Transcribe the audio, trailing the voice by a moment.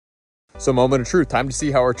So moment of truth, time to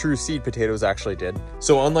see how our true seed potatoes actually did.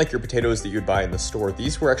 So unlike your potatoes that you'd buy in the store,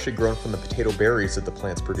 these were actually grown from the potato berries that the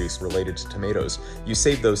plants produce related to tomatoes. You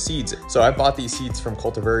save those seeds. So I bought these seeds from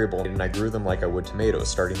Cultivariable and I grew them like I would tomatoes,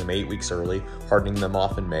 starting them 8 weeks early, hardening them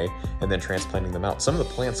off in May, and then transplanting them out. Some of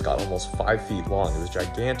the plants got almost 5 feet long. It was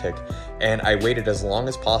gigantic. And I waited as long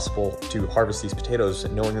as possible to harvest these potatoes,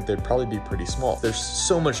 knowing that they'd probably be pretty small. There's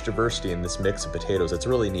so much diversity in this mix of potatoes. It's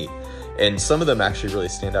really neat. And some of them actually really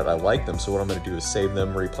stand out. I like them. So what I'm going to do is save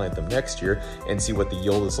them, replant them next year, and see what the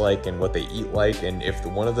yield is like and what they eat like. And if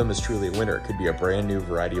one of them is truly a winner, it could be a brand new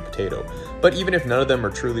variety of potato. But even if none of them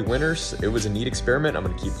are truly winners, it was a neat experiment. I'm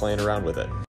going to keep playing around with it.